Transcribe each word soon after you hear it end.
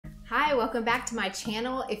Hi, welcome back to my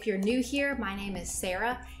channel. If you're new here, my name is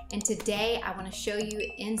Sarah, and today I want to show you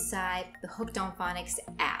inside the Hooked on Phonics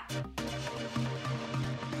app.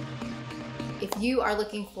 If you are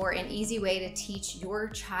looking for an easy way to teach your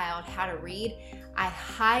child how to read, I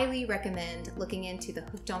highly recommend looking into the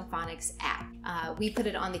Hooked on Phonics app. We put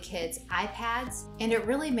it on the kids' iPads, and it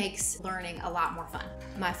really makes learning a lot more fun.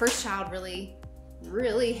 My first child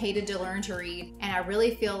really hated to learn to read, and I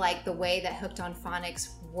really feel like the way that Hooked on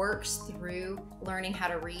Phonics works through learning how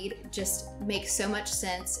to read just makes so much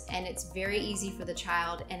sense, and it's very easy for the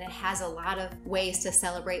child, and it has a lot of ways to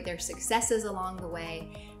celebrate their successes along the way,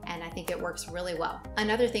 and I think it works really well.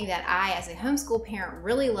 Another thing that I, as a homeschool parent,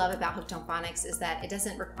 really love about Hooked on Phonics is that it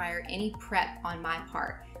doesn't require any prep on my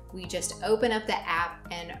part. We just open up the app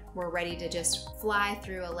and we're ready to just fly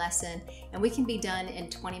through a lesson, and we can be done in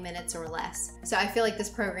 20 minutes or less. So I feel like this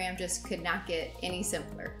program just could not get any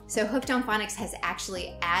simpler. So Hooked on Phonics has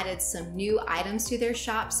actually added some new items to their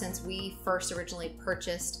shop since we first originally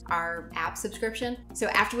purchased our app subscription. So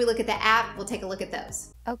after we look at the app, we'll take a look at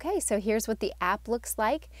those. Okay, so here's what the app looks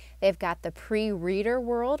like. They've got the pre-reader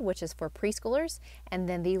world, which is for preschoolers, and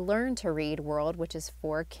then the learn to read world, which is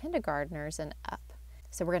for kindergartners and up.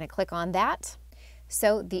 So we're going to click on that.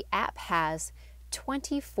 So the app has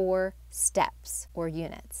 24 steps or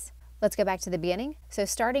units. Let's go back to the beginning. So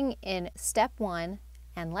starting in step 1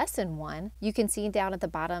 and lesson 1, you can see down at the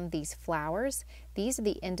bottom these flowers. These are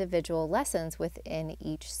the individual lessons within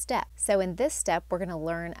each step. So in this step, we're going to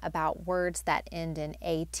learn about words that end in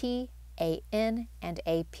AT, AN, and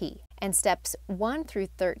AP. And steps 1 through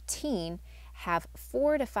 13 have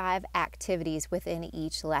 4 to 5 activities within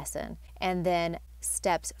each lesson. And then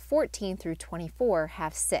steps 14 through 24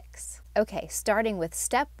 have 6. Okay, starting with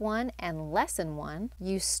step 1 and lesson 1,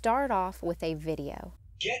 you start off with a video.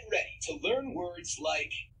 Get ready to learn words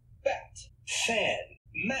like bat, fan,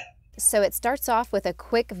 map. So it starts off with a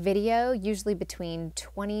quick video, usually between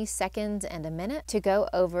 20 seconds and a minute, to go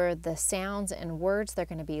over the sounds and words they're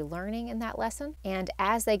going to be learning in that lesson. And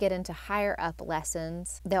as they get into higher up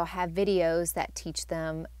lessons, they'll have videos that teach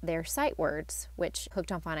them their sight words, which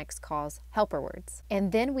Hooked on Phonics calls helper words.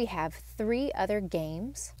 And then we have 3 other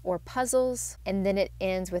games or puzzles, and then it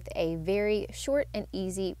ends with a very short and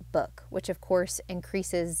easy book, which of course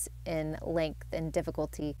increases in length and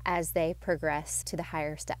difficulty as they progress to the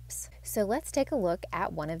higher steps. So let's take a look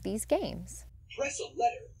at one of these games. Press a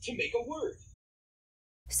letter to make a word.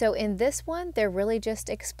 So in this one, they're really just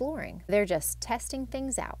exploring. They're just testing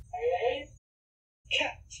things out.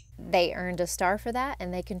 Cat. They earned a star for that,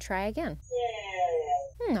 and they can try again.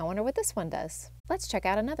 I wonder what this one does. Let's check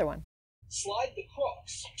out another one. Slide the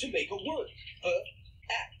cross to make a word.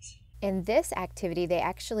 Act. In this activity, they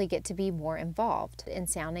actually get to be more involved in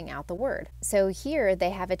sounding out the word. So here they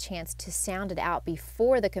have a chance to sound it out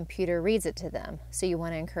before the computer reads it to them. So you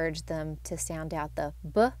want to encourage them to sound out the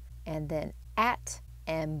B and then at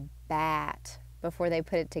and bat before they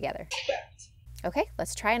put it together. Bat. Okay,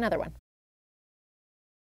 let's try another one.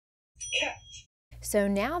 Cat. So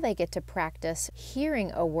now they get to practice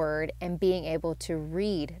hearing a word and being able to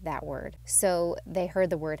read that word. So they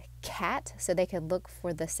heard the word cat, so they could look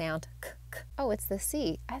for the sound k, k. Oh, it's the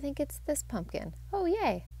C. I think it's this pumpkin. Oh,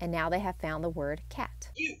 yay. And now they have found the word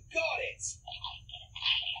cat. You got it!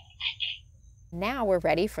 Now we're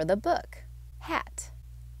ready for the book. Hat,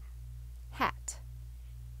 hat,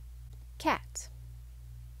 cat.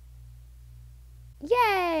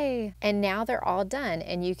 Yay! And now they're all done,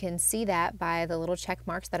 and you can see that by the little check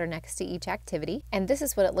marks that are next to each activity. And this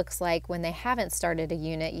is what it looks like when they haven't started a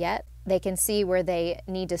unit yet. They can see where they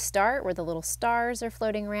need to start, where the little stars are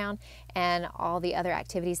floating around, and all the other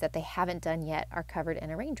activities that they haven't done yet are covered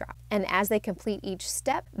in a raindrop. And as they complete each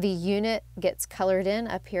step, the unit gets colored in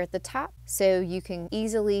up here at the top, so you can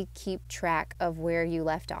easily keep track of where you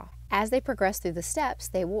left off. As they progress through the steps,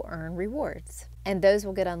 they will earn rewards, and those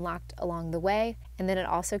will get unlocked along the way, and then it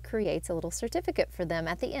also creates a little certificate for them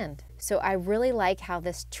at the end. So I really like how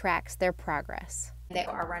this tracks their progress. They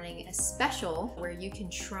are running a special where you can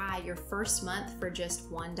try your first month for just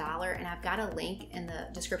 $1, and I've got a link in the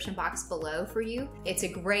description box below for you. It's a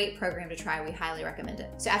great program to try. We highly recommend it.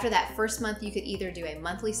 So after that first month, you could either do a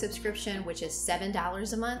monthly subscription, which is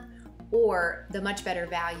 $7 a month, or the much better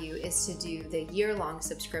value is to do the year-long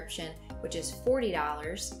subscription, which is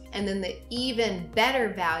 $40. And then the even better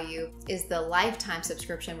value is the lifetime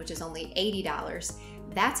subscription, which is only $80.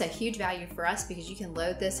 That's a huge value for us because you can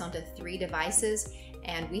load this onto 3 devices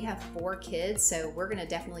and we have 4 kids, so we're gonna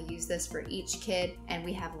definitely use this for each kid, and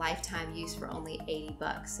we have lifetime use for only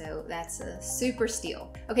 $80, so that's a super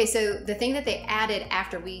steal. Okay, so the thing that they added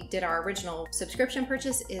after we did our original subscription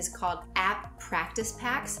purchase is called app practice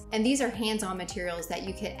packs, and these are hands-on materials that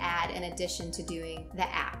you could add in addition to doing the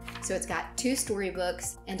app. So it's got 2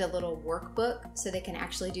 storybooks and a little workbook, so they can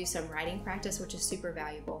actually do some writing practice, which is super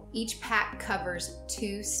valuable. Each pack covers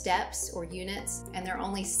 2 steps or units, and they're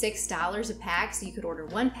only $6 a pack, so you could order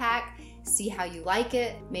 1 pack, see how you like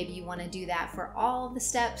it. Maybe you want to do that for all the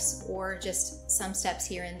steps or just some steps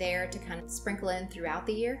here and there to kind of sprinkle in throughout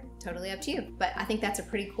the year. Totally up to you. But I think that's a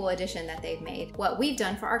pretty cool addition that they've made. What we've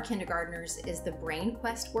done for our kindergartners is the Brain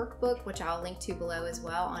Quest workbook, which I'll link to below as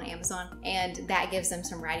well on Amazon, and that gives them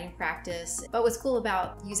some writing practice. But what's cool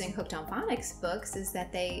about using Hooked on Phonics books is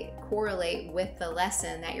that they correlate with the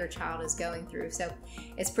lesson that your child is going through, so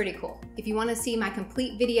it's pretty cool. If you want to see my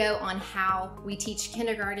complete video on how we teach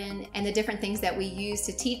kindergarten and the different things that we use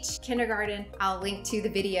to teach kindergarten, I'll link to the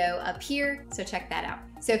video up here, so check that out.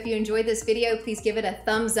 So if you enjoyed this video, please give it a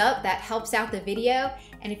thumbs up. That helps out the video.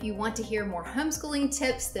 And if you want to hear more homeschooling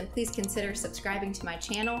tips, then please consider subscribing to my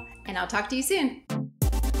channel, and I'll talk to you soon.